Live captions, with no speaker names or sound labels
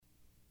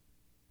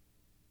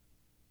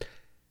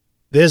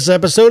This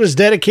episode is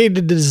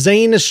dedicated to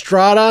Zane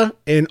Estrada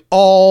and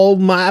all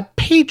my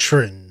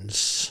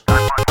patrons.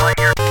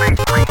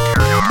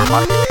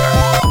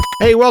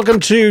 Hey, welcome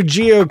to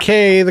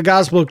GOK, the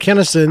Gospel of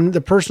Kennison,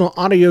 the personal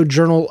audio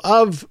journal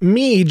of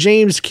me,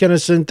 James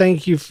Kennison.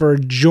 Thank you for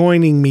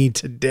joining me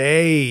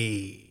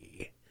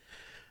today.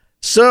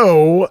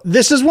 So,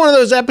 this is one of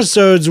those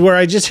episodes where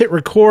I just hit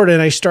record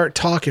and I start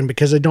talking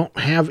because I don't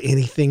have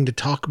anything to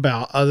talk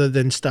about other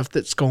than stuff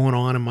that's going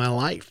on in my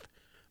life.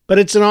 But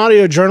it's an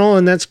audio journal,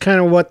 and that's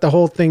kind of what the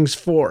whole thing's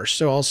for.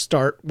 So I'll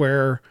start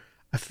where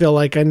I feel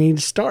like I need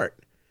to start.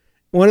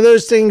 One of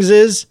those things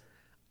is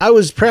I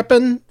was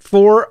prepping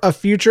for a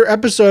future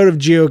episode of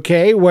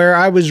GOK where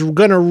I was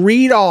going to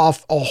read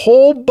off a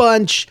whole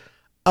bunch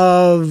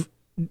of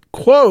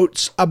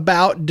quotes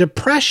about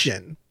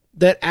depression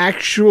that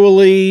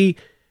actually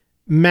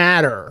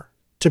matter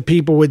to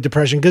people with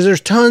depression. Because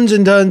there's tons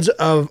and tons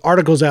of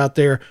articles out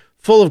there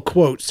full of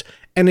quotes.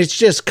 And it's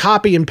just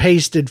copy and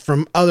pasted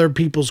from other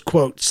people's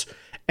quotes.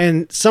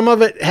 And some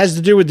of it has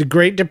to do with the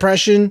Great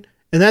Depression.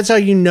 And that's how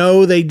you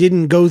know they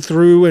didn't go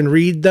through and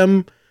read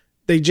them.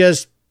 They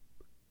just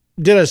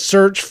did a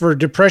search for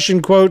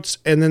depression quotes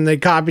and then they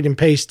copied and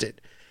pasted.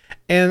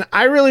 And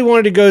I really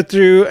wanted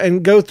to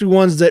go through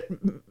ones that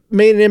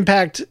made an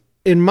impact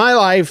in my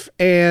life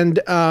and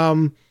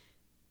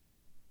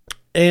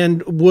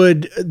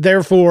would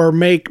therefore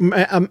make,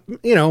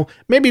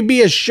 maybe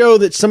be a show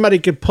that somebody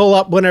could pull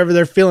up whenever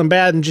they're feeling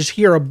bad and just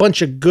hear a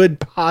bunch of good,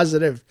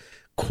 positive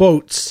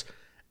quotes.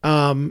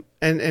 And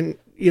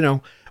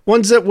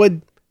ones that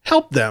would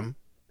help them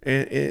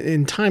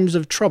in times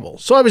of trouble.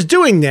 So I was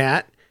doing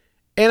that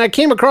and I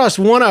came across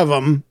one of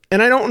them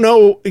and I don't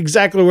know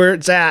exactly where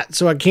it's at,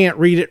 so I can't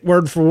read it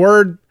word for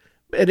word.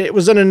 It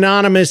was an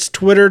anonymous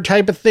Twitter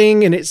type of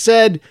thing. And it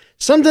said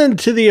something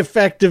to the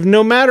effect of,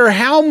 no matter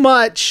how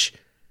much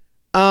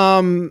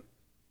I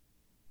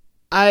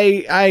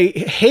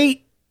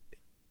hate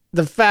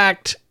the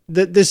fact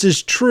that this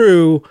is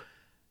true,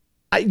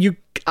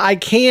 I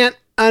can't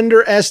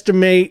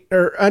underestimate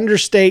or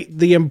understate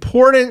the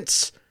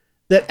importance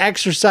that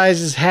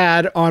exercise has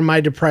had on my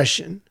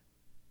depression.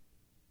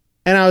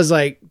 And I was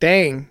like,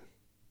 dang,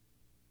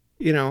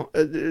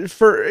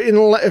 for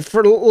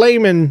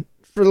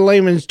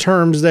layman's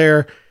terms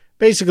there,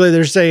 basically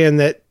they're saying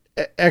that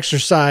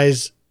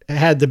exercise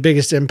had the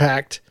biggest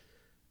impact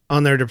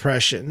on their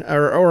depression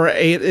or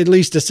at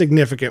least a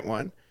significant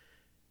one.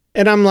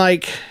 And I'm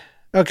like,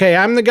 okay,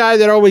 I'm the guy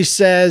that always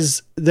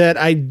says that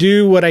I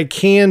do what I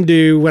can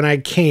do when I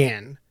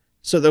can,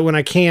 so that when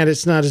I can't,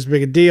 it's not as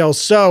big a deal.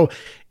 So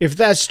if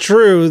that's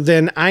true,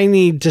 then I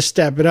need to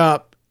step it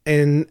up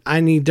and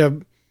I need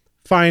to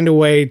find a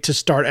way to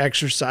start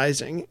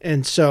exercising.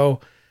 And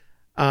so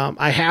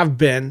I have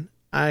been.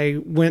 I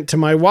went to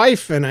my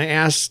wife and I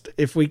asked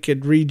if we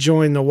could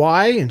rejoin the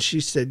Y, and she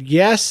said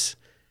yes.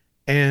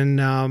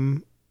 And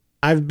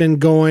I've been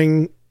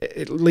going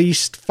at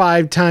least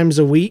 5 times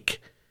a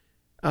week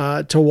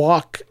to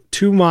walk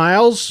 2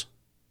 miles.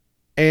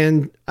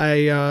 And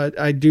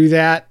I do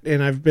that,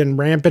 and I've been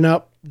ramping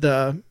up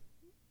the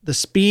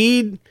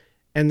speed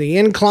and the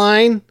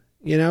incline,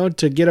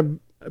 to get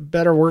a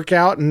better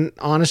workout and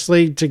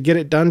honestly to get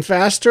it done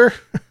faster.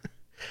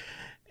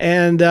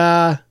 And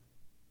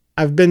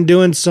I've been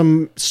doing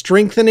some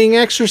strengthening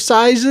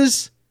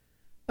exercises.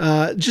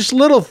 Just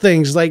little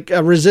things like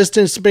a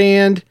resistance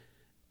band,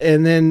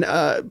 and then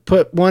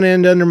put one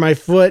end under my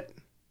foot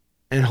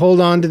and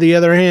hold on to the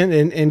other hand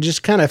and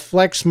just kind of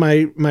flex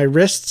my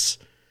wrists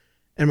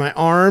and my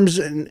arms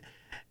and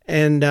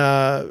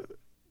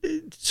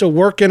so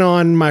working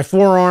on my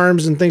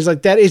forearms and things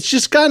like that. It's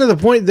just gotten to the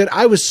point that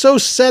I was so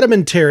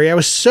sedentary. I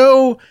was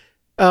so,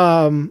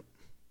 I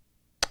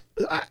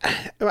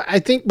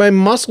think my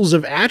muscles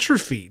have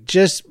atrophied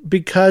just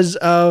because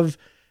of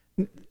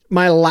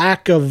my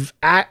lack of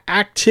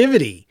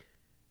activity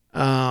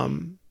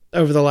over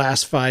the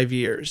last 5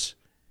 years.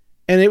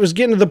 And it was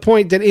getting to the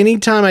point that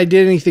anytime I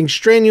did anything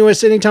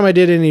strenuous, anytime I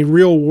did any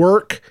real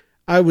work,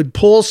 I would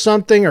pull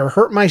something or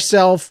hurt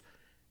myself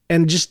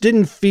and just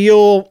didn't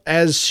feel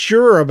as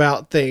sure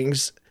about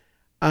things.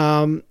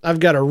 I've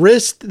got a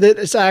wrist that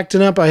is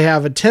acting up. I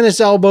have a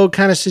tennis elbow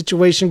kind of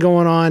situation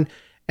going on,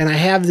 and I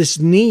have this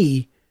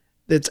knee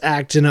that's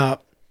acting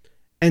up.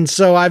 And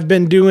so I've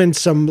been doing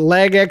some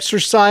leg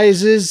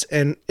exercises,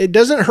 and it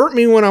doesn't hurt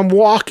me when I'm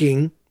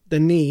walking, the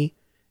knee.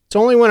 It's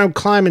only when I'm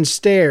climbing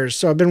stairs.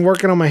 So I've been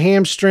working on my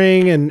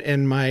hamstring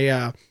and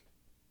my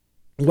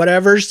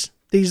whatevers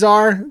these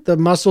are, the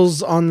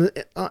muscles on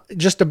the,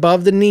 just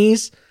above the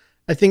knees.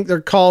 I think they're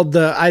called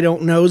I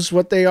don't knows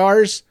what they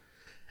are.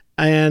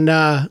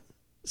 And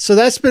so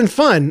that's been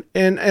fun.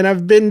 And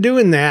I've been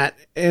doing that.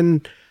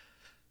 And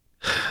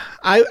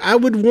I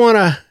would want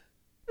to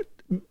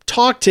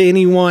talk to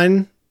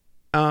anyone,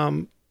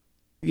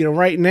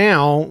 right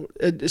now,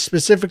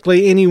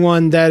 specifically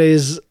anyone that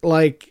is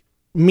like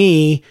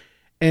me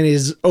and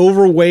is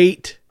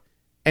overweight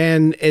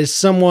and is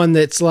someone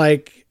that's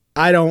like,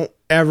 I don't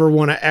ever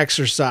want to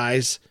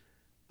exercise.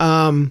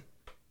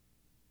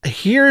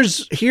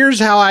 Here's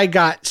how I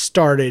got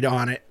started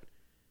on it.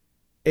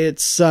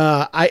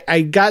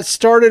 I got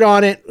started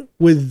on it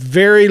with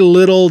very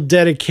little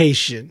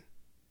dedication.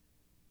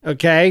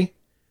 Okay.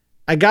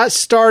 I got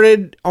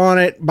started on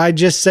it by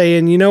just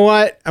saying, you know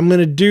what? I'm going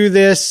to do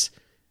this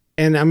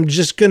and I'm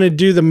just going to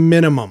do the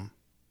minimum.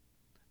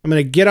 I'm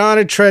going to get on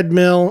a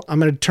treadmill. I'm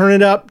going to turn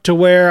it up to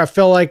where I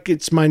feel like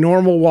it's my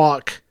normal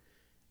walk,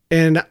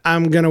 and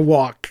I'm going to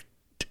walk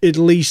at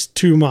least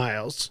 2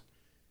 miles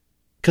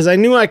because I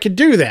knew I could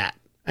do that.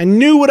 I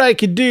knew what I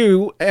could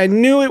do. I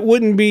knew it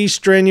wouldn't be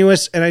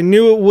strenuous, and I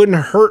knew it wouldn't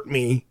hurt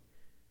me,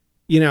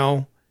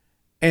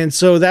 and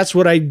so that's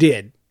what I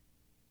did.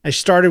 I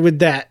started with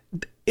that.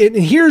 And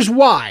here's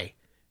why.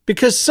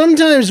 Because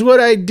sometimes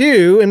what I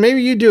do, and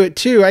maybe you do it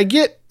too, I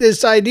get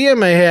this idea in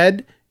my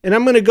head, and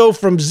I'm going to go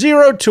from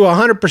 0 to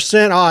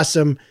 100%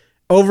 awesome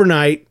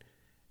overnight.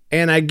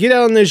 And I get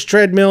on those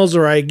treadmills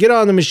or I get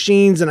on the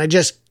machines and I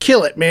just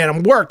kill it, man.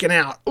 I'm working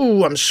out.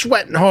 Ooh, I'm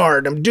sweating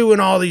hard. I'm doing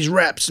all these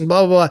reps and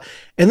blah, blah, blah.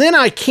 And then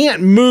I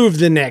can't move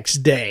the next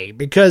day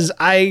because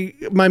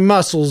my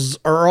muscles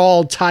are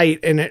all tight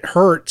and it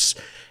hurts.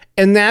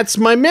 And that's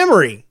my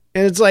memory.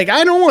 And it's like,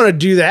 I don't want to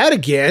do that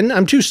again.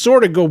 I'm too sore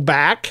to go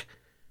back.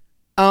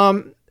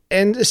 And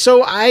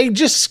so I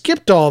just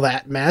skipped all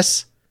that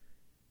mess.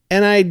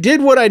 And I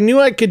did what I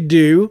knew I could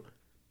do.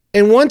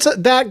 And once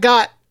that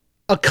got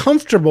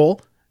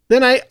comfortable,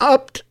 then I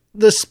upped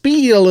the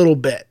speed a little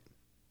bit.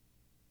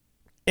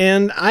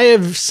 And I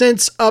have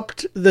since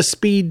upped the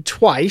speed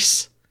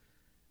twice.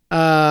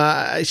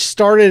 I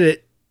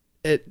started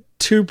at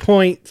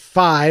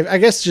 2.5, I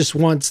guess just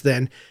once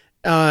then.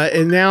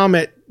 And now I'm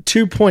at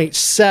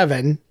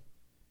 2.7.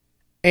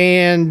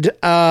 And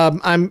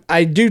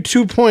I do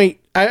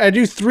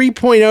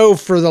 3.0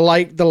 for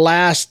the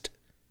last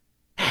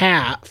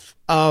half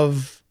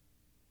of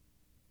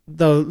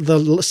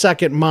the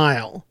second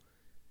mile.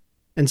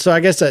 And so I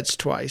guess that's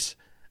twice.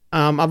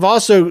 I've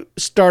also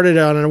started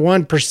on a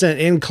 1%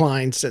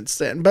 incline since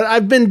then, but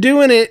I've been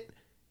doing it,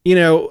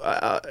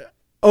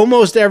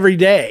 almost every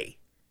day.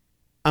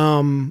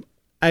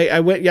 I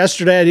went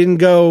yesterday. I didn't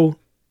go,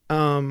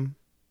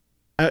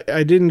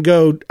 I didn't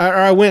go, or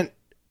I went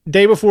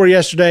day before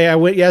yesterday. I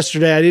went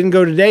yesterday. I didn't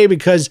go today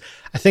because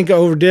I think I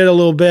overdid a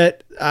little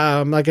bit.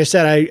 Like I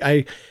said,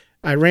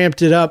 I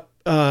ramped it up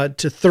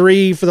to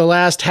 3 for the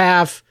last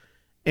half,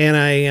 and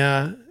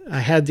I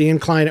had the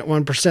incline at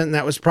 1%, and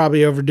that was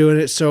probably overdoing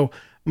it. So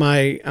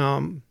my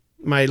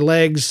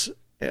legs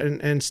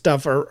and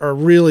stuff are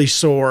really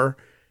sore,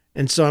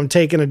 and so I'm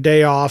taking a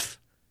day off.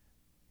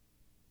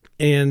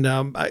 And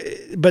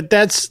but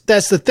that's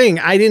the thing.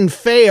 I didn't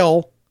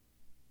fail.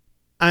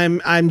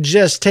 I'm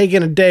just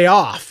taking a day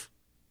off,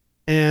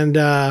 and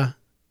the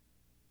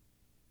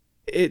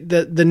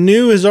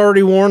new has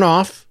already worn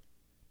off.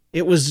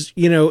 It was,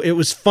 it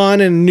was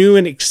fun and new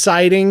and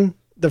exciting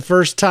the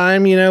first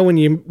time, when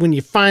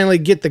you finally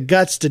get the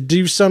guts to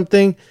do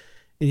something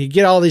and you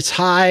get all these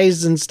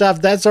highs and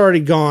stuff. That's already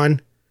gone,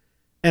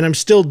 and I'm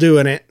still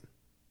doing it.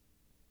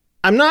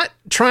 I'm not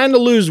trying to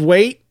lose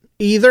weight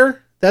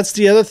either. That's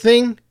the other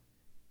thing,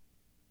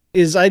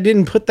 is I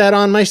didn't put that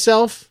on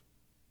myself.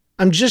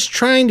 I'm just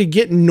trying to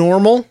get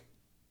normal,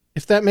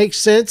 if that makes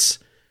sense,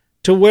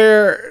 to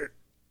where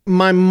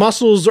my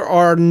muscles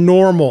are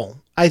normal.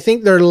 I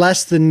think they're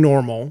less than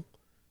normal.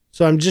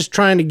 So I'm just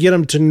trying to get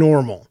them to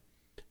normal,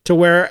 to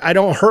where I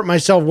don't hurt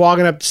myself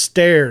walking up the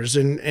stairs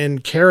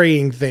and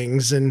carrying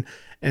things and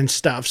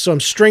stuff. So I'm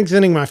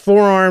strengthening my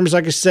forearms,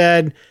 like I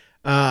said,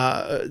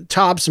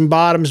 tops and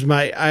bottoms,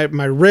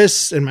 my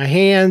wrists and my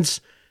hands,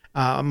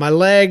 my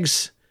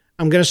legs.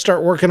 I'm going to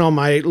start working on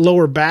my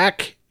lower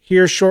back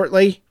here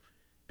shortly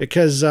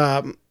because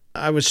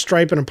I was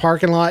striping a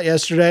parking lot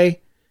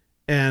yesterday,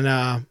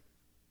 and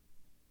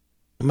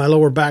my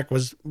lower back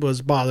was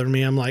bothering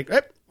me. I'm like,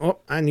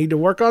 I need to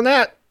work on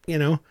that,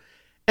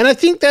 And I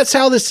think that's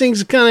how this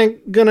thing's kind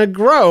of going to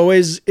grow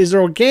is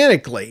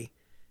organically.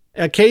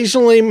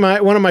 Occasionally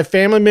one of my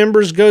family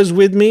members goes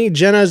with me.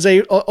 Jenna's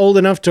old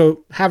enough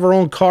to have her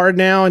own car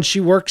now, and she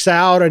works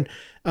out, and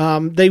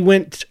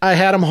I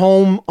had them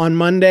home on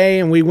Monday,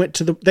 and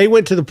they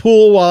went to the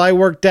pool while I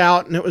worked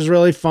out, and it was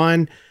really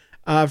fun,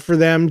 for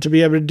them to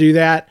be able to do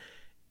that.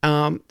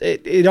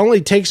 It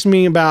only takes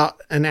me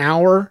about an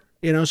hour,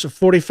 so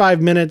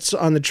 45 minutes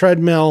on the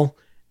treadmill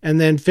and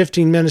then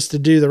 15 minutes to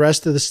do the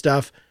rest of the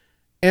stuff.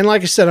 And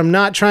like I said, I'm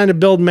not trying to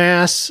build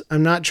mass.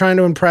 I'm not trying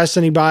to impress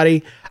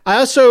anybody. I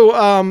also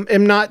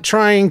am not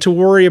trying to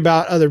worry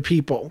about other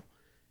people.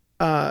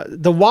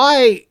 The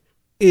Y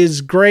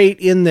is great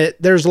in that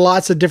there's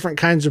lots of different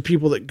kinds of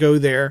people that go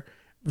there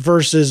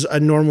versus a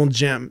normal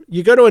gym.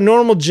 You go to a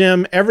normal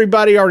gym,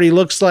 everybody already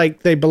looks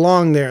like they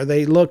belong there.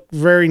 They look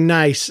very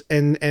nice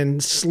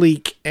and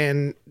sleek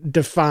and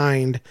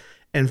defined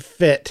and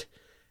fit.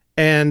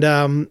 And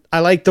I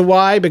like the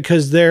Y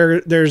because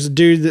there's a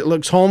dude that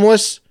looks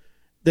homeless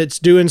that's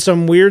doing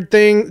some weird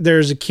thing.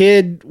 There's a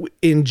kid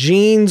in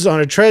jeans on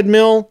a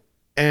treadmill,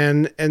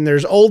 and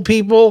there's old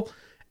people,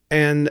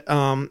 and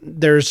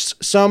there's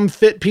some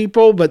fit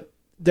people, but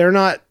they're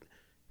not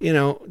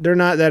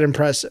that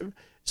impressive.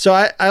 So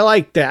I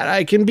like that.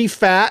 I can be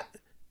fat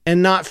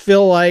and not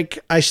feel like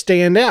I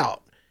stand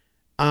out.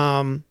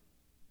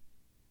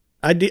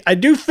 I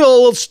do feel a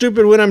little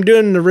stupid when I'm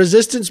doing the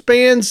resistance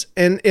bands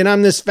and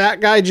I'm this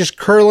fat guy just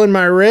curling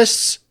my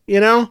wrists,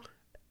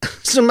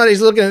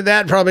 Somebody's looking at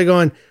that probably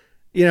going,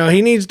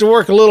 he needs to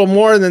work a little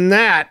more than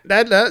that.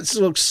 That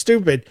looks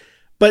stupid.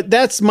 But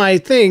that's my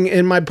thing.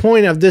 And my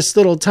point of this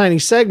little tiny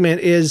segment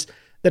is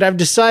that I've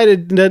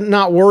decided to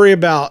not worry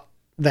about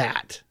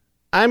that.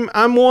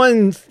 I'm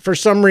one, for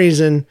some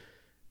reason,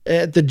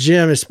 at the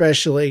gym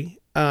especially,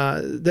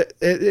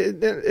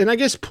 and I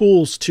guess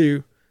pools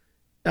too.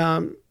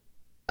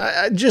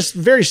 I just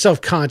very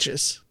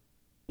self-conscious.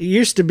 It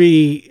used to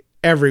be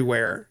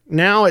everywhere.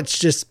 Now it's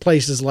just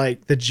places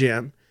like the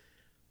gym.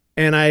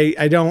 And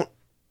I don't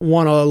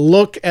want to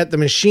look at the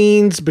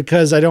machines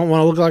because I don't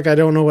want to look like I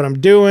don't know what I'm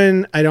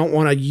doing. I don't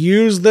want to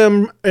use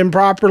them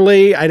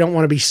improperly. I don't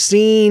want to be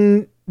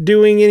seen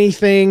doing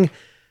anything.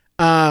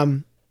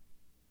 But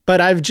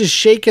I've just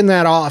shaken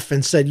that off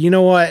and said, you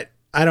know what?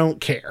 I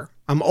don't care.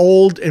 I'm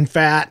old and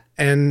fat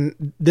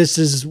and this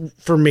is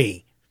for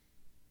me.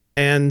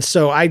 And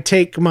so I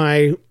take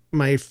my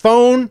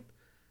phone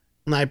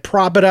and I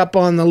prop it up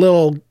on the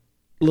little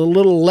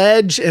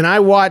ledge and I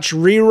watch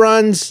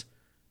reruns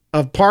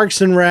of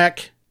Parks and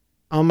Rec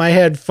on my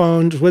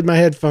headphones with my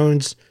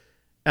headphones.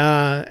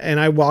 And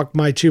I walk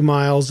my 2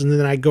 miles and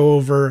then I go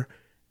over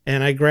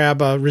and I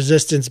grab a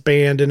resistance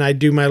band and I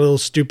do my little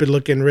stupid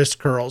looking wrist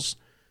curls.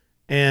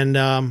 And,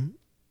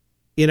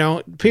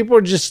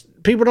 people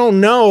don't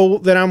know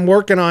that I'm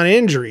working on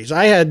injuries.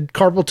 I had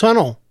carpal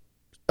tunnel,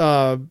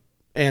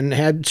 and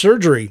had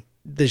surgery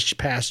this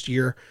past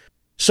year.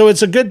 So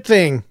it's a good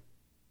thing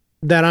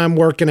that I'm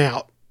working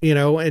out,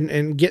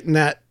 and getting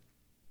that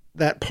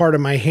part of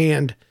my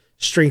hand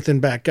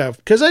strengthened back up.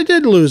 Because I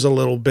did lose a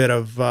little bit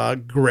of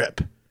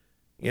grip.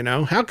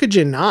 How could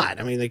you not?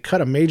 I mean, they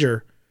cut a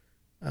major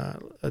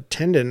a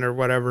tendon or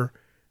whatever.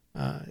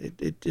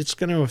 It's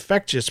going to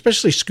affect you,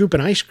 especially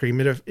scooping ice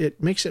cream.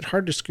 It makes it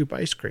hard to scoop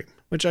ice cream,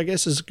 which I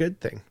guess is a good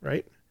thing,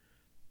 right?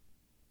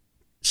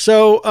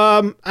 So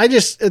I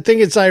just think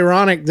it's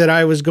ironic that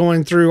I was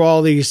going through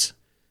all these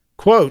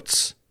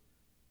quotes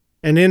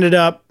and ended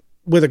up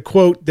with a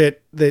quote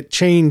that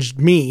changed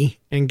me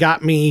and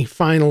got me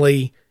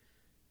finally,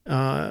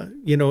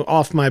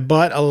 off my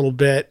butt a little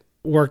bit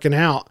working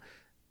out.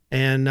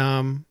 And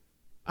I'm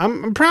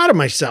proud of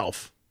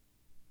myself.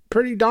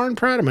 Pretty darn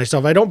proud of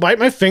myself. I don't bite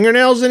my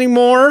fingernails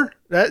anymore.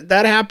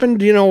 That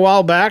happened, a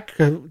while back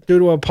due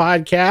to a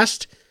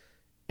podcast.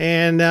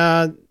 And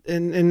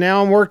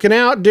now I'm working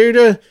out due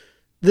to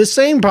the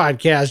same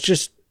podcast,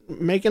 just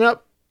making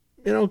up,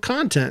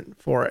 content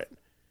for it.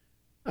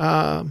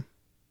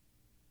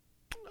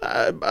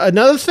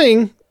 Another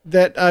thing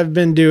that I've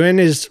been doing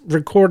is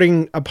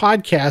recording a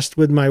podcast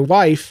with my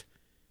wife.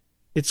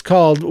 It's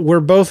called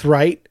We're Both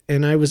Right.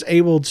 And I was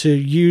able to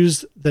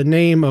use the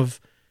name of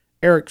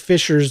Eric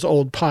Fisher's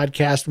old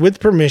podcast with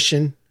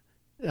permission,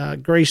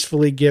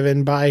 gracefully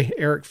given by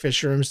Eric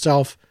Fisher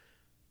himself,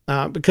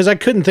 because I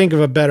couldn't think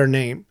of a better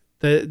name.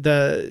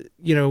 It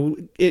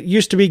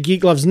used to be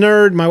Geek Loves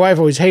Nerd. My wife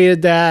always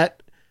hated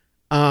that.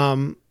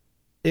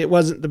 It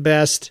wasn't the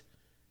best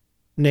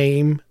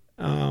name,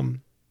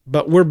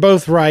 but We're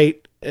Both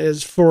Right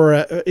is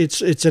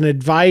it's an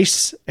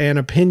advice and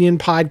opinion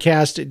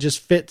podcast. It just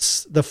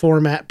fits the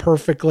format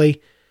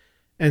perfectly.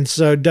 And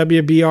so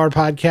WBR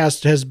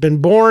podcast has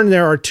been born.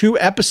 There are 2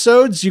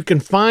 episodes. You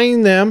can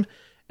find them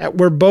at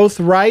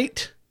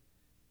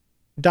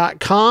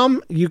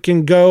we'rebothrght.com. You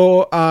can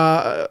go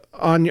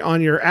on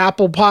your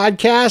Apple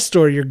Podcast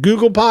or your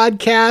Google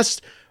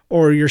Podcast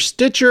or your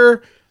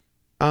Stitcher,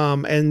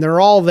 and they're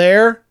all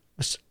there.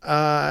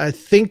 I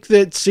think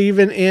that's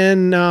even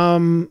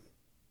in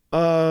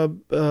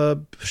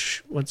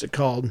what's it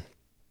called?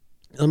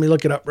 Let me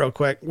look it up real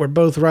quick. We're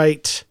Both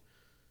Right.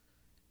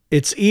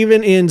 It's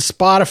even in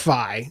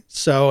Spotify.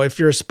 So if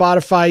you're a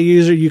Spotify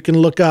user, you can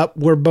look up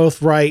We're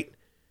Both Right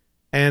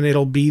and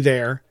it'll be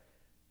there.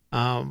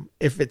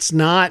 If it's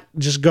not,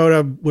 just go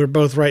to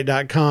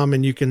we'rebothrite.com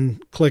and you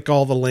can click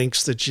all the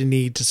links that you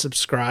need to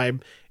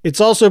subscribe.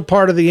 It's also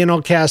part of the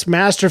NLCast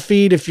master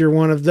feed. If you're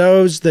one of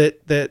those that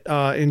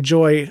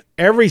enjoy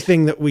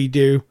everything that we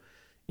do,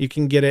 you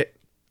can get it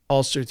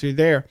also through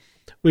there.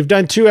 We've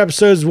done 2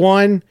 episodes,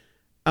 one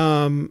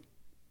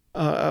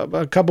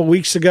a couple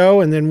weeks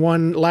ago and then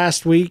one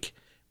last week.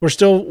 We're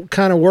still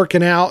kind of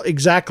working out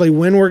exactly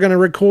when we're going to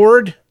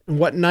record and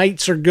what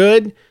nights are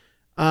good.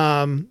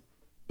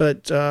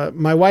 But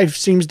my wife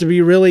seems to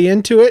be really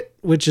into it,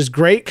 which is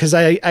great because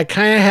I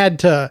kind of had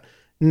to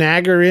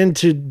nag her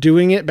into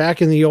doing it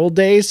back in the old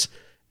days.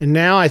 And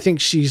now I think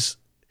she's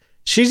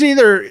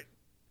either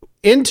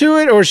into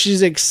it or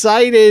she's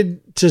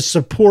excited to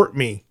support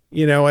me,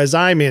 as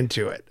I'm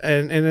into it.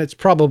 And it's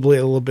probably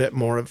a little bit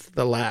more of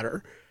the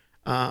latter.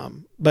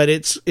 But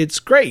it's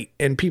great.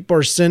 And people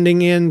are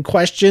sending in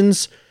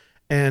questions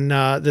and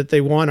that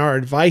they want our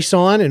advice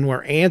on, and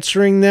we're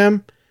answering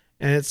them.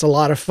 And it's a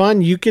lot of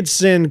fun. You could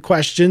send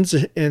questions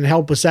and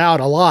help us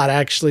out a lot,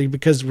 actually,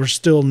 because we're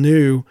still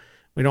new.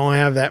 We don't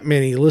have that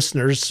many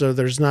listeners, so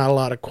there's not a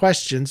lot of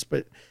questions.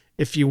 But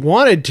if you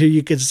wanted to,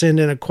 you could send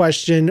in a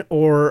question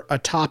or a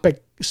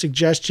topic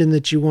suggestion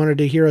that you wanted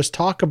to hear us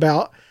talk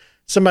about.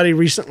 Somebody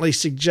recently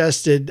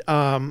suggested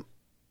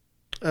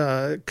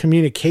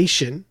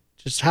communication,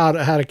 just how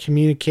to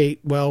communicate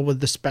well with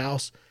the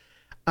spouse.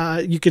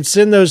 You could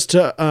send those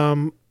to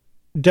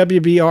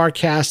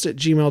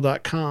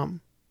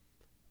wbrcast@gmail.com.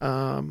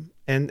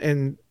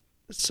 And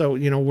so,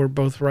 we're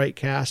both right,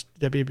 cast,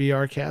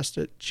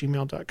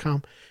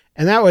 wbrcast@gmail.com.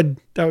 And that would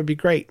be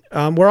great.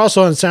 We're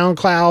also on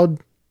SoundCloud,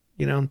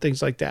 and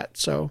things like that.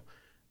 So,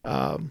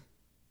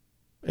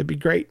 it'd be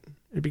great.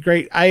 It'd be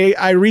great.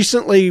 I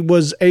recently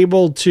was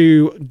able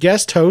to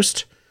guest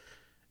host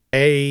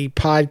a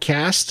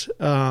podcast,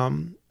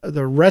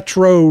 the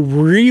Retro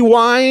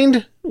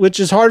Rewind,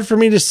 which is hard for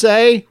me to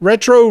say,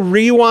 Retro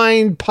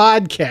Rewind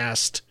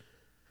Podcast,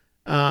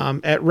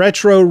 at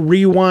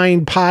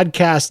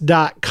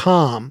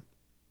retrorewindpodcast.com.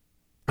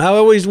 I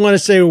always want to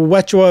say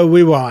Retro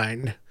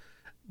Rewind,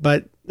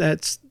 but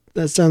that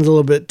sounds a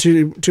little bit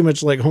too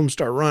much like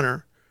Homestar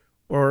Runner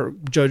or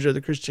JoJo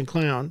the Christian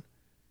Clown.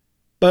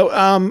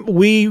 But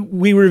we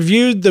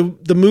reviewed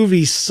the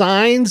movie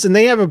Signs, and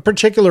they have a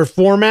particular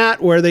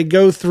format where they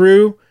go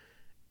through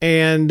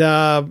and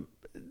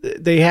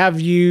they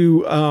have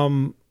you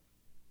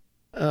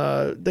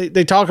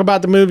they talk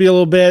about the movie a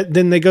little bit,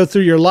 then they go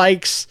through your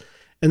likes,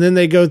 and then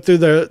they go through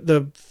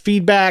the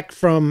feedback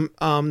from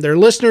their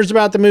listeners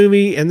about the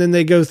movie, and then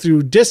they go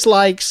through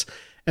dislikes,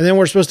 and then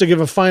we're supposed to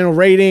give a final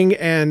rating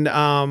and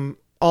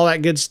all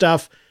that good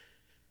stuff.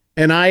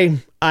 And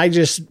I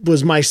just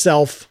was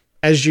myself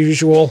as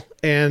usual,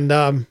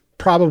 and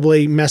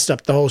probably messed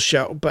up the whole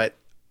show, but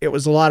it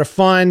was a lot of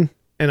fun,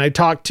 and I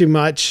talked too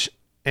much,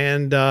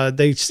 and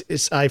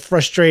I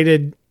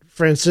frustrated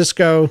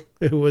Francisco,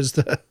 who was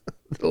the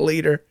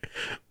leader.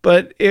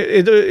 But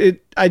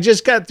I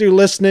just got through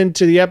listening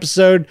to the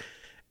episode,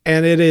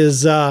 and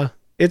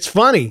it's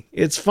funny.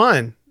 It's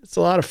fun. It's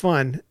a lot of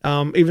fun.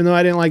 Even though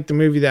I didn't like the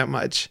movie that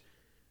much.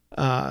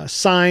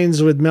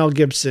 Signs with Mel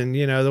Gibson,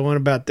 the one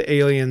about the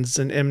aliens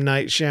and M.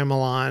 Night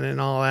Shyamalan and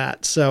all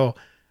that. So,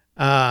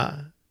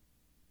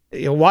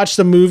 watch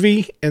the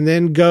movie and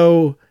then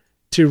go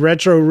to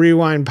Retro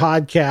Rewind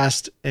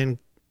Podcast and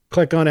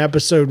click on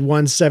episode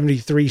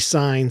 173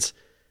 Signs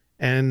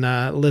and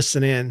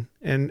listen in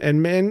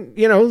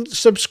and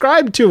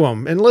subscribe to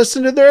them and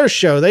listen to their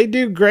show. They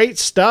do great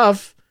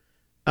stuff.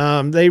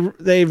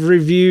 They've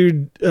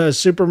reviewed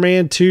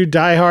Superman 2,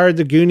 Die Hard,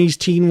 The Goonies,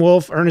 Teen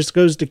Wolf, Ernest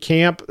Goes to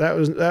Camp.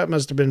 That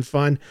must have been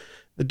fun.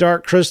 The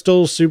Dark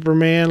Crystal,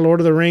 Superman, Lord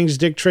of the Rings,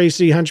 Dick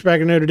Tracy,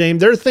 Hunchback of Notre Dame.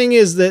 Their thing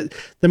is that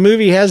the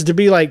movie has to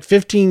be like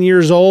 15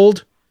 years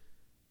old,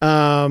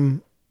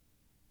 all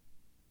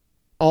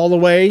the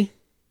way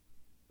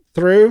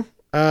through.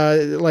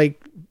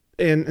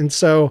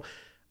 So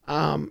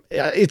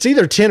it's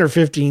either 10 or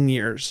 15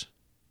 years,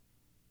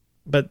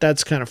 but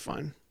that's kind of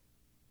fun.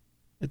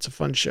 It's a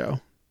fun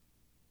show.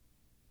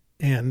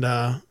 And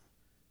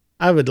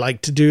I would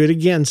like to do it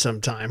again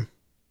sometime.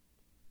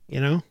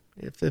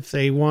 If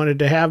they wanted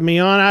to have me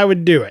on, I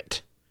would do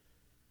it.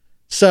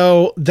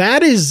 So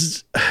that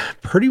is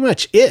pretty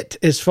much it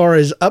as far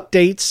as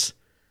updates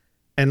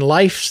and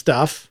life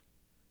stuff.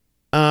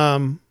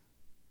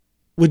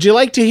 Would you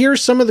like to hear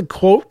some of the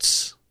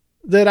quotes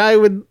that I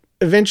would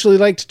eventually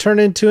like to turn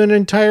into an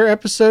entire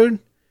episode?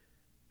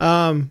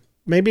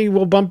 Maybe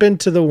we'll bump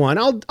into the one.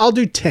 I'll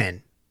do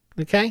 10.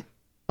 Okay,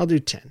 I'll do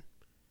 10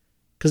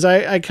 because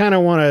I kind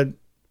of want to,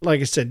 like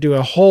I said, do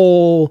a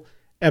whole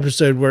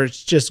episode where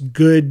it's just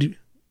good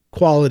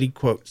quality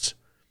quotes.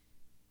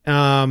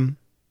 I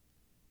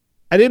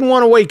didn't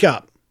want to wake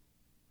up.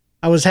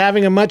 I was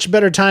having a much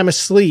better time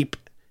asleep,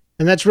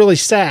 and that's really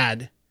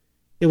sad.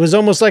 It was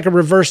almost like a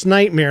reverse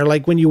nightmare.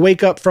 Like when you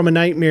wake up from a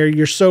nightmare,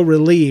 you're so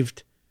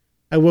relieved.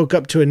 I woke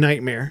up to a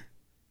nightmare.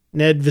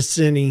 Ned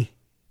Vicini.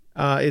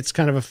 It's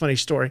kind of a funny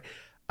story.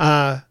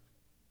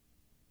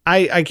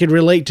 I could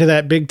relate to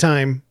that big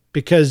time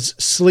because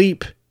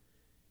sleep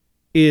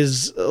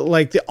is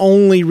like the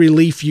only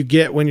relief you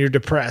get when you're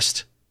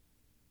depressed.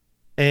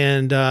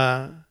 And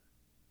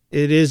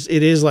it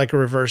is like a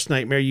reverse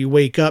nightmare. You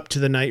wake up to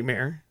the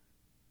nightmare.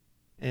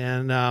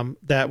 And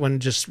that one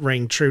just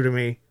rang true to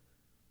me.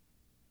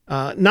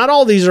 Not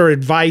all these are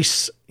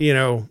advice,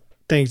 things.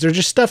 They're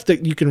just stuff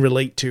that you can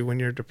relate to when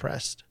you're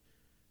depressed.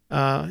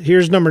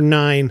 Here's number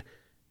 9.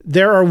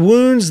 There are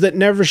wounds that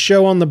never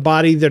show on the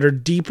body that are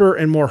deeper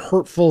and more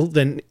hurtful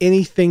than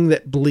anything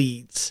that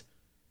bleeds.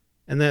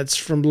 And that's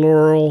from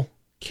Laurel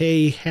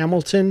K.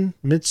 Hamilton,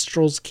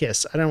 Minstrel's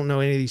Kiss. I don't know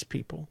any of these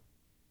people.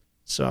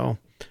 So,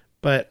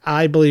 but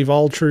I believe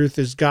all truth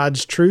is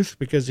God's truth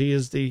because he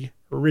is the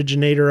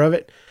originator of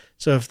it.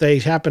 So if they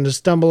happen to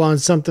stumble on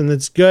something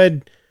that's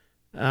good,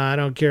 I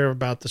don't care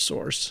about the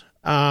source.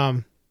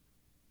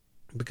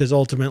 Because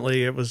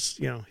ultimately it was,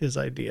 his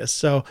idea.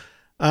 So,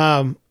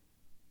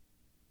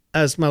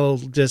 that's my little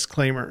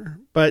disclaimer.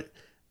 But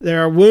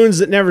there are wounds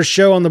that never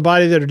show on the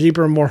body that are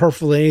deeper and more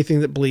hurtful than anything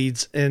that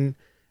bleeds. And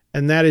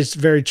that is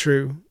very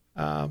true.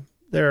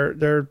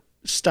 There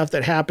stuff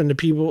that happens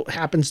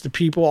to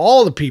people,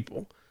 all the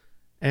people.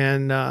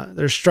 And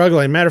they're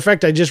struggling. Matter of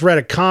fact, I just read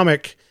a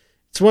comic.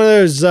 It's one of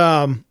those,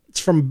 it's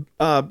from,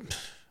 I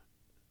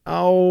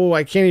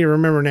can't even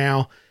remember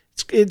now.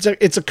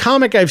 It's a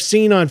comic I've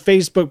seen on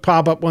Facebook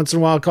pop up once in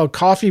a while called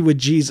Coffee with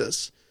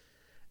Jesus.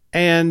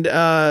 And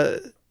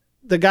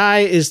the guy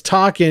is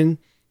talking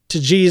to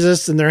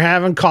Jesus and they're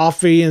having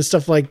coffee and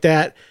stuff like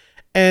that.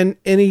 And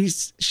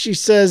she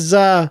says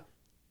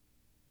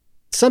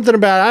something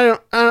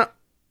about,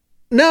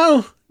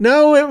 No,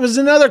 it was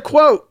another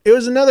quote. It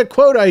was another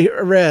quote I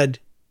read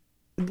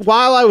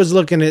while I was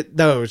looking at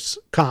those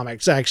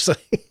comics, actually.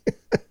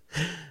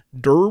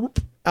 Derp.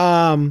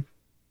 And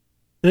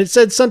it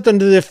said something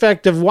to the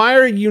effect of, why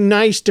are you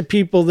nice to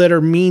people that are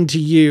mean to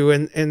you?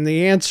 And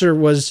the answer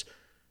was,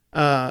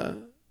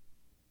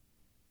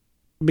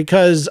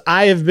 because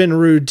I have been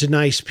rude to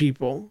nice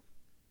people.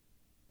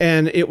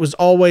 And it was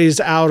always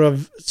out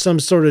of some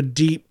sort of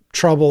deep,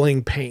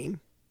 troubling pain.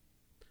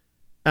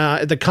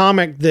 The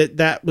comic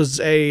that was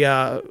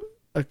a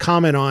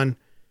comment on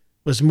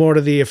was more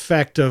to the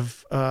effect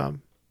of,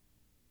 I'm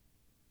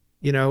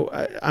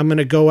going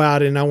to go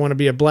out and I want to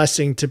be a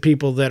blessing to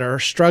people that are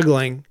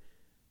struggling.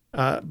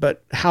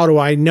 But how do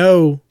I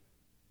know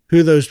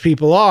who those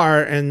people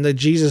are? And the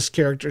Jesus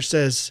character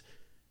says,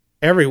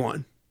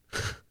 everyone.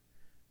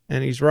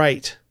 And he's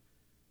right.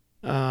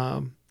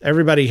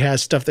 Everybody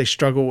has stuff they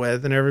struggle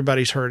with and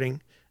everybody's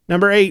hurting.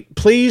 Number 8,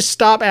 please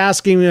stop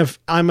asking if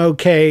I'm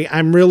okay.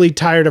 I'm really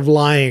tired of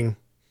lying.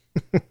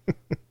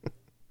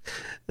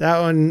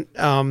 That one,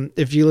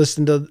 if you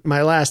listen to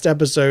my last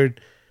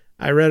episode,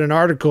 I read an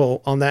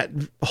article on that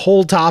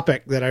whole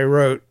topic that I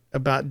wrote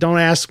about, don't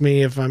ask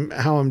me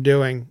how I'm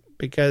doing,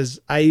 because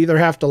I either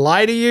have to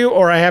lie to you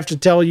or I have to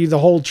tell you the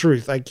whole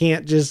truth. I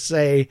can't just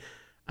say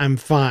I'm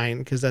fine,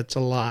 because that's a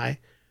lie.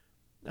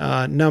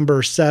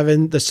 Number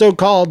 7, the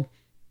so-called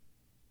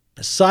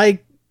the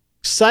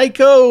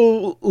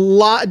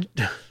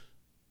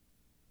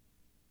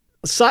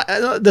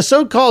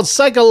so-called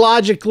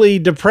psychologically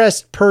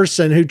depressed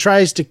person who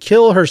tries to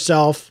kill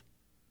herself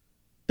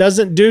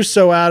doesn't do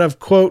so out of,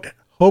 quote,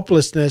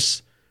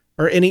 hopelessness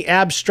or any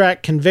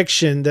abstract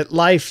conviction that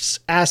life's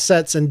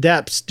assets and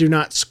depths do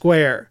not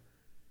square,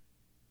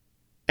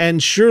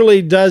 and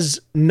surely does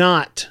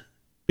not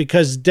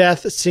because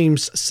death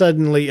seems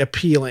suddenly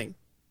appealing.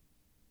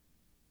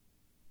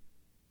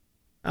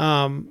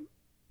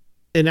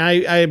 And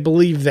I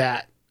believe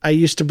that. I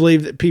used to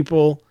believe that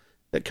people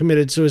that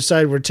committed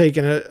suicide were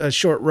taking a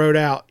short road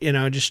out,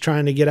 just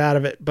trying to get out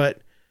of it.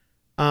 But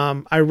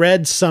I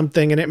read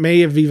something, and it may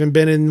have even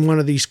been in one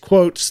of these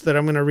quotes that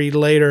I'm going to read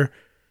later,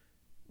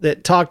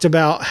 that talked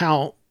about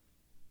how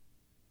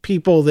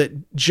people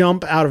that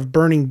jump out of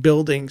burning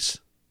buildings,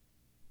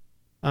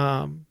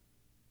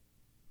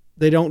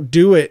 they don't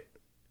do it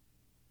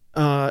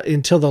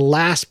until the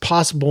last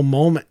possible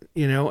moment,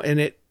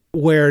 and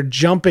where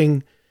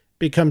jumping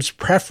becomes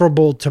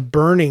preferable to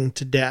burning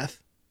to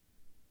death.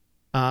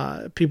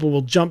 People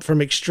will jump from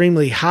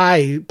extremely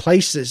high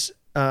places,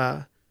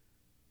 and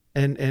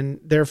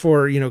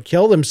therefore,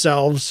 kill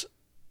themselves,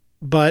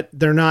 but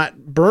they're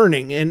not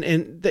burning.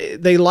 And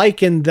they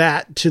liken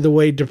that to the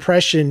way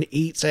depression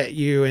eats at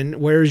you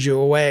and wears you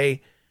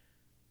away,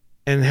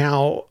 and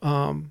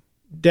how,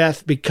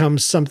 death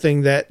becomes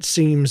something that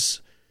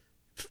seems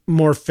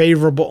more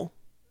favorable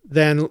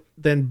than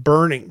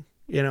burning,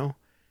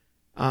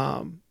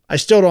 I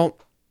still don't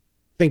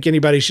think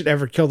anybody should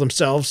ever kill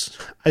themselves.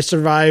 I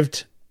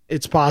survived.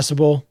 It's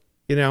possible,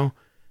 you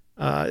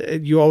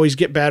always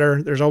get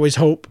better. There's always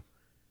hope.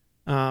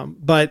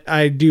 But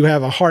I do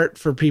have a heart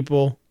for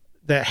people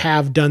that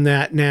have done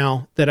that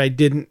now that I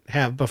didn't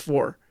have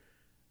before.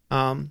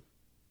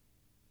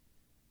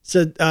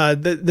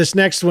 This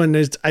next one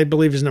is, I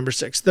believe, is number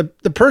 6. The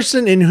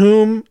person in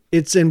whom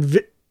its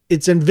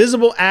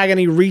invisible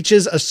agony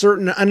reaches a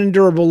certain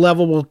unendurable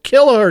level will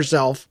kill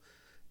herself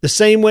the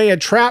same way a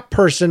trapped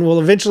person will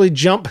eventually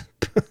jump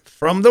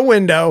from the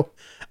window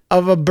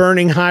of a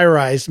burning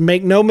high-rise.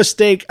 Make no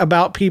mistake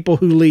about people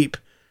who leap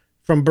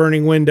from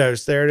burning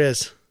windows. There it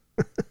is.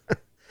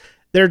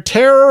 Their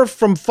terror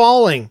from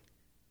falling.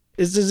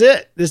 This is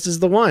it. This is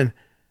the one.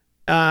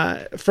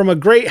 From a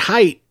great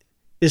height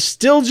is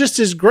still just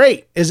as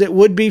great as it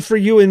would be for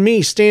you and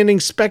me standing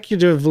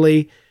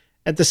speculatively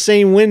at the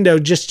same window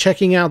just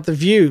checking out the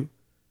view,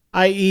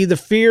 i.e. the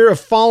fear of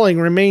falling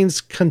remains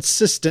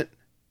consistent.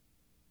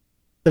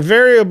 The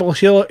variable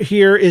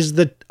here is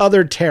the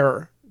other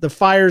terror, the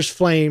fire's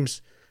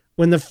flames.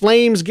 When the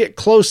flames get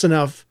close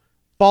enough,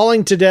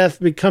 falling to death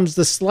becomes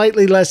the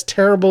slightly less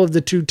terrible of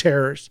the two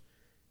terrors.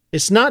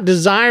 It's not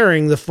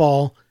desiring the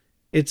fall,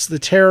 it's the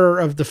terror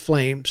of the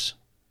flames.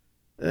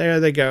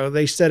 There they go.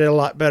 They said it a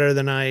lot better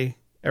than I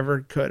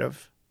ever could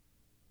have.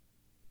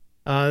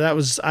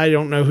 I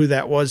don't know who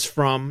that was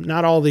from.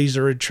 Not all these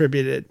are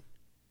attributed.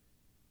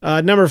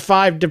 Number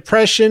 5,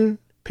 depression,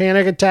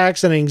 panic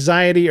attacks, and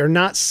anxiety are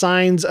not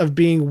signs of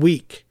being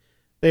weak.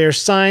 They are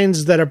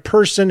signs that a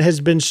person has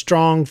been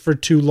strong for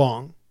too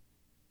long.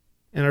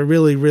 And I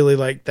really, really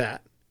like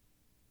that.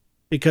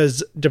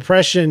 because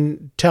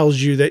depression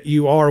tells you that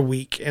you are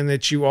weak and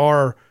that you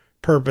are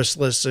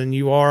purposeless and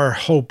you are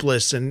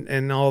hopeless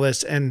and all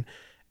this. And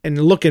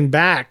looking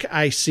back,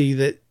 I see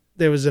that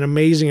there was an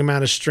amazing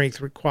amount of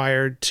strength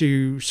required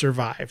to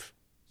survive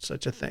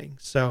such a thing.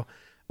 So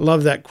I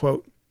love that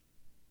quote.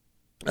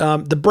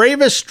 The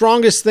bravest,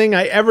 strongest thing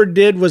I ever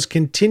did was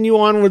continue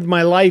on with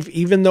my life,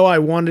 even though I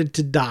wanted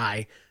to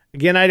die.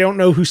 Again, I don't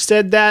know who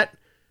said that,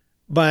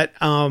 but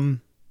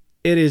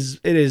it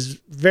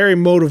is very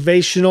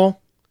motivational.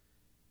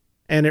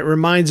 And it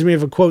reminds me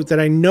of a quote that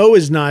I know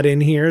is not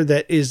in here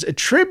that is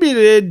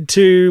attributed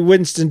to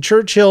Winston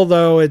Churchill,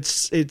 though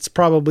it's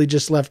probably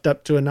just left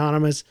up to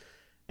anonymous.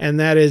 And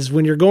that is,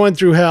 when you're going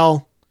through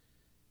hell,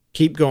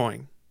 keep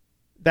going.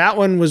 That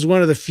one was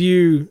one of the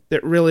few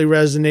that really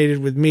resonated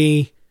with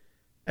me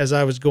as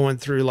I was going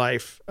through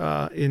life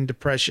in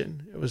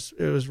depression. It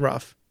was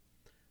rough.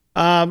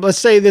 Let's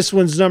say this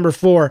one's number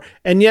 4.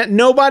 And yet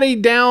nobody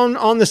down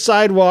on the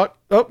sidewalk.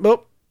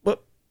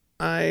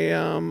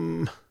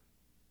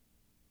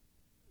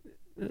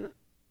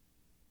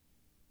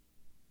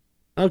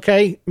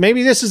 Okay,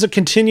 maybe this is a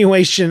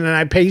continuation and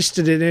I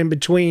pasted it in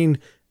between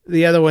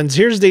the other ones.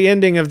 Here's the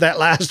ending of that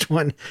last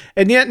one.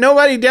 And yet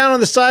nobody down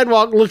on the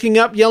sidewalk looking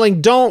up,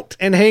 yelling, "Don't,"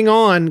 and "Hang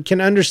on,"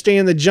 can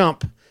understand the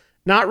jump.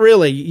 Not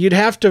really. You'd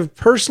have to have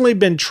personally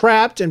been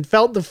trapped and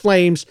felt the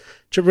flames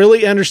to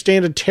really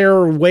understand a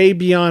terror way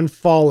beyond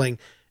falling.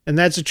 And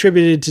that's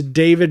attributed to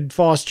David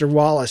Foster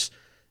Wallace.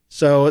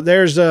 So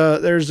there's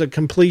a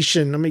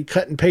completion. Let me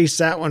cut and paste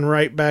that one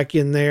right back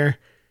in there.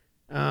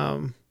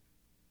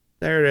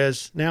 There it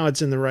is. Now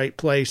it's in the right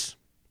place.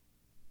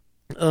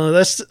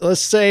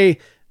 Let's say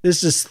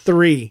this is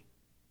 3.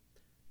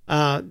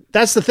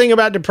 That's the thing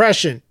about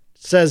depression,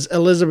 says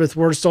Elizabeth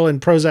Wurtzel in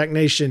Prozac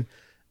Nation.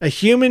 A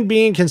human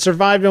being can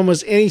survive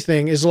almost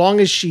anything as long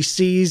as she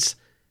sees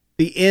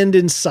the end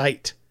in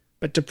sight.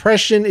 But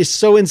depression is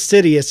so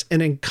insidious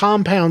and it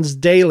compounds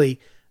daily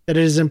that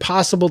it is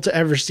impossible to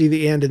ever see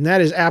the end. And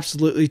that is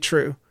absolutely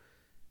true.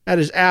 That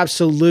is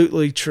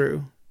absolutely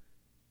true.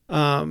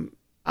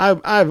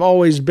 I've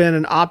always been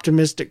an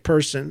optimistic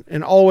person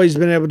and always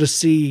been able to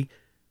see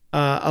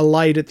a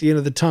light at the end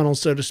of the tunnel,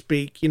 so to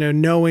speak,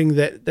 knowing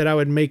that I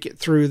would make it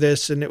through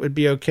this and it would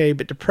be okay.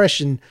 But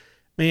depression,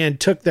 man,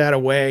 took that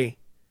away.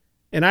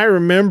 And I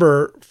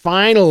remember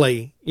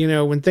finally,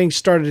 when things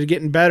started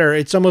getting better,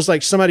 it's almost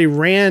like somebody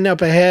ran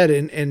up ahead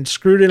and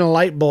screwed in a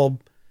light bulb.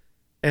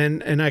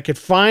 And I could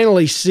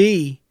finally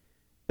see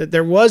that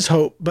there was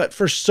hope. But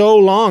for so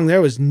long,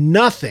 there was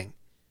nothing.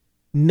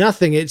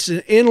 Nothing. It's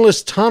an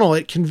endless tunnel.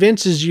 It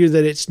convinces you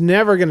that it's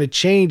never going to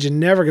change and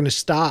never going to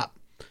stop.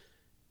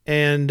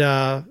 And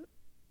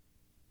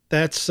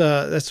that's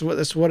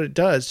what it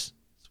does.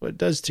 That's what it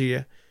does to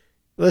you.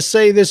 Let's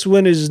say this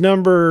one is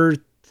number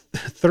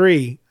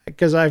 3,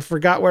 because I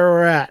forgot where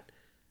we're at.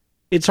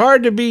 It's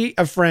hard to be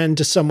a friend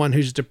to someone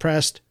who's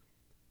depressed,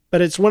 but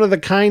it's one of the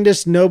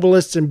kindest,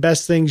 noblest, and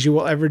best things you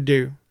will ever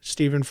do.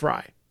 Stephen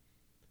Fry.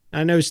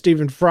 I know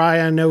Stephen Fry.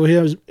 I know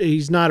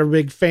he's not a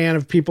big fan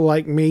of people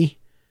like me,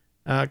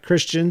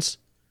 Christians,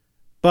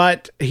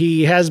 but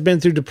he has been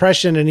through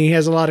depression and he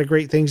has a lot of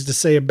great things to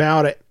say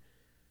about it.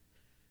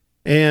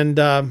 And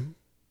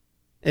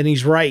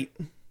he's right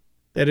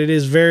that it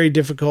is very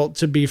difficult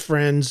to be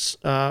friends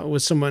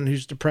with someone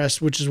who's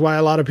depressed, which is why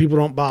a lot of people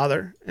don't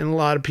bother. And a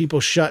lot of people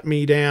shut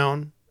me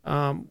down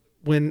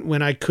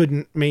when I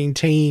couldn't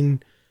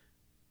maintain,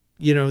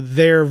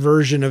 their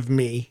version of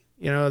me,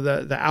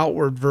 the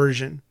outward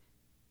version.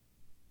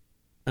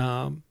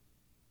 But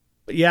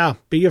yeah,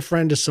 be a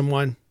friend to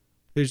someone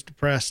who's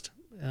depressed.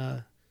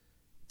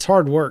 It's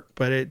hard work,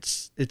 but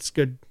it's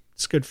good.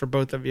 It's good for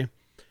both of you.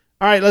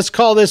 All right, let's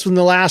call this one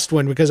the last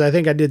one because I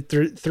think I did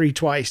 3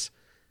 twice.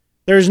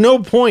 There's no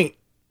point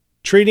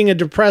treating a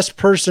depressed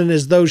person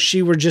as though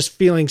she were just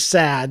feeling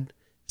sad,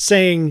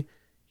 saying,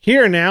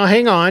 "Here now,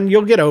 hang on,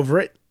 you'll get over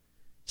it."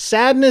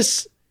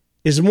 Sadness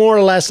is more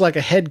or less like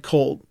a head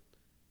cold.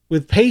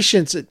 With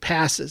patience, it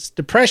passes.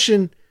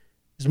 Depression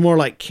is more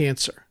like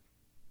cancer.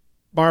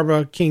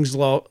 Barbara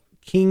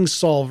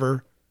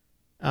Kingsolver,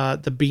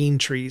 The Bean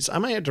Trees. I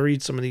might have to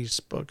read some of these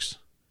books.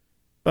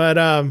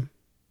 But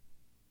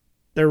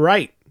they're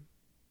right.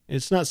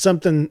 It's not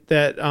something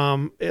that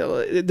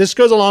this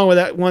goes along with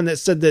that one that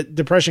said that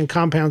depression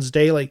compounds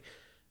daily.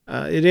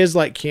 It is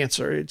like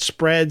cancer. It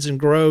spreads and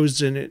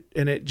grows and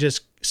it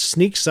just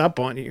sneaks up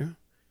on you.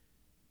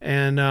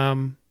 And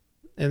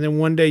then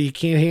one day you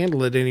can't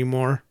handle it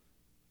anymore.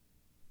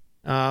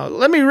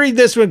 Let me read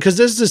this one because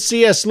this is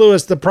C.S.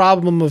 Lewis, The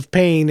Problem of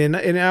Pain. And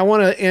I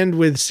want to end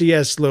with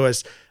C.S.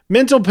 Lewis.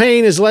 Mental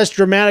pain is less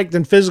dramatic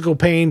than physical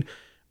pain,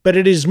 but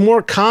it is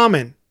more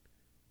common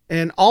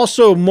and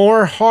also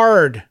more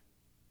hard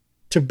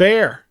to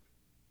bear.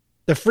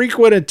 The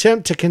frequent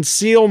attempt to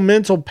conceal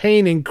mental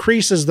pain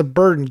increases the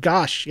burden.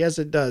 Gosh, yes,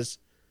 it does.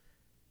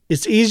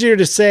 It's easier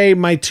to say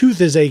my tooth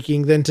is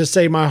aching than to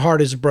say my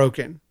heart is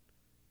broken.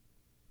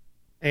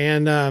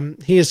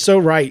 And he is so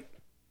right.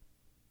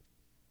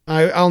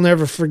 I'll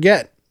never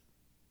forget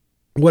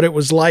what it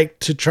was like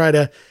to try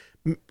to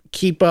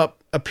keep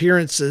up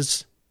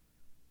appearances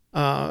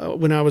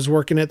when I was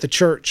working at the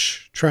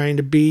church, trying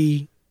to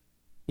be,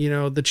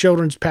 the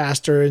children's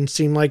pastor and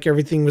seemed like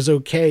everything was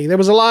okay. There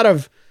was a lot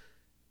of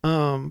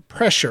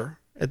pressure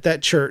at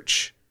that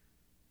church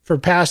for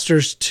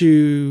pastors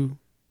to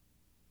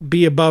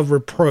be above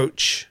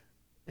reproach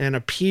and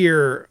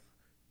appear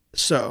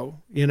so,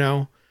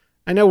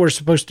 I know we're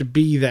supposed to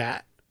be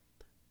that,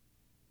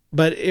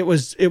 but it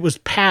was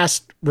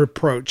past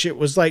reproach. It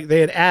was like they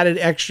had added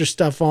extra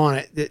stuff on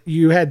it, that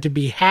you had to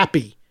be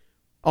happy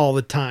all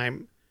the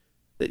time,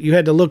 that you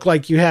had to look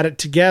like you had it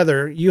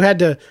together. You had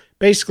to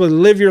basically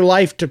live your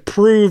life to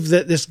prove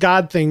that this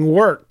God thing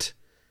worked.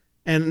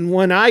 And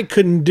when I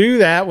couldn't do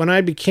that, when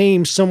I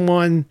became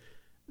someone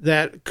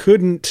that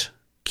couldn't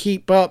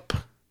keep up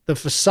the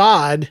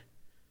facade,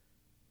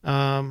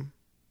 I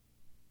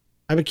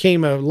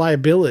became a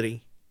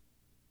liability.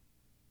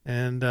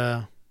 And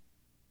so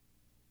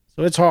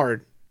it's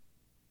hard.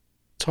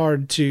 It's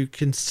hard to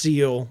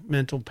conceal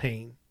mental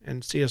pain.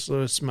 And C.S.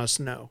 Lewis must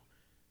know.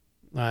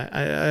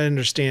 I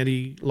understand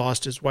he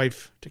lost his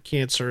wife to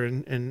cancer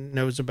and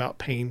knew about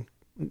pain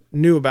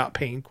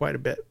quite a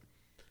bit.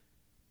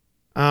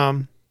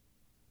 I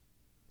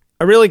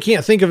really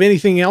can't think of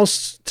anything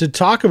else to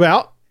talk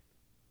about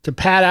to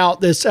pad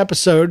out this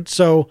episode,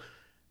 so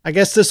I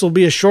guess this will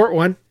be a short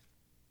one.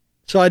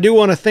 So I do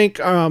want to thank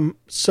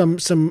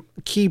some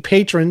key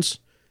patrons.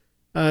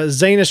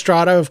 Zane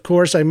Estrada, of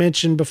course, I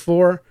mentioned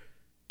before,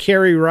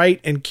 Carrie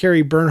Wright and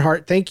Carrie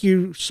Bernhardt. Thank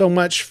you so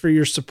much for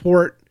your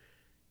support.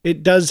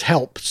 It does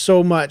help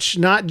so much,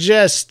 not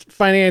just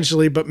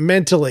financially, but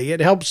mentally. It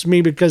helps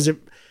me because it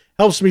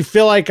helps me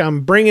feel like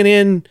I'm bringing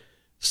in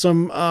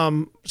some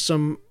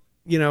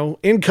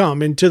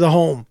income into the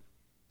home.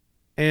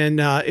 And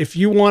if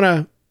you want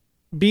to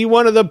be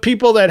one of the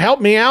people that help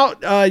me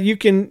out, you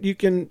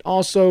can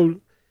also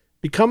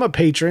become a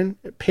patron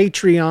at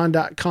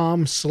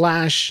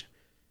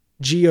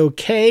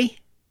patreon.com/GOK.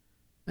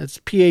 That's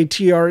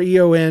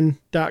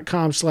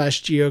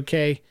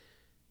patreon.com/GOK.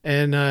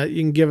 And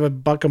you can give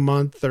 $1 a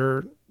month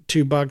or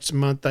 $2 a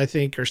month, I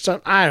think, or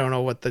something. I don't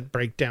know what the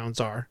breakdowns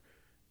are.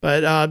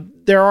 But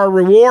there are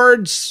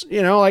rewards,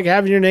 like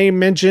having your name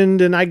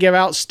mentioned, and I give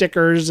out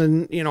stickers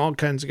and, all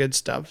kinds of good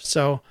stuff.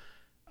 So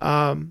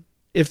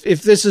if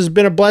this has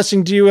been a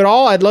blessing to you at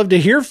all, I'd love to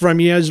hear from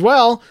you as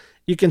well.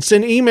 You can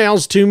send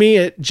emails to me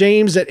at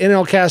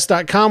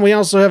james@nlcast.com. We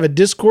also have a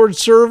Discord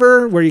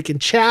server where you can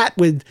chat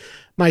with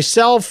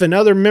myself and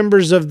other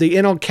members of the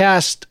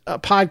NLCast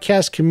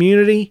podcast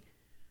community.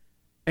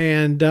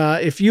 And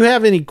if you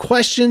have any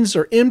questions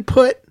or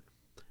input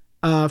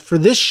for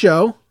this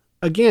show,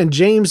 again,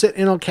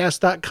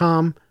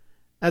 james@nlcast.com.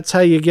 That's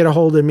how you get a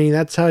hold of me.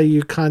 That's how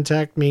you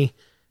contact me.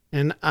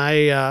 And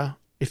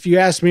if you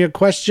ask me a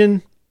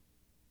question,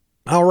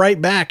 I'll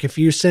write back. If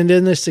you send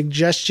in a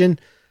suggestion,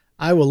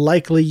 I will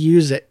likely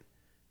use it.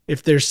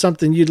 If there's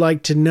something you'd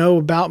like to know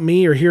about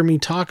me or hear me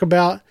talk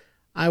about,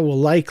 I will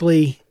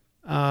likely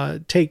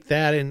take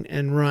that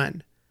and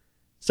run.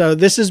 So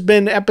this has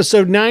been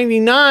episode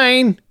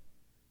 99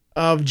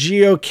 of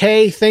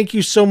GOK. Thank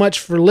you so much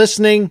for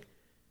listening.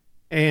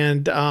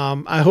 And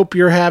I hope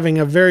you're having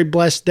a very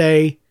blessed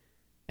day.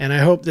 And I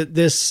hope that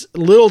this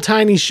little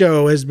tiny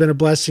show has been a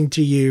blessing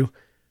to you.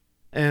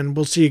 And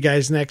we'll see you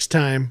guys next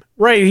time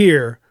right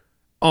here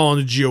on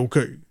the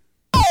GOK.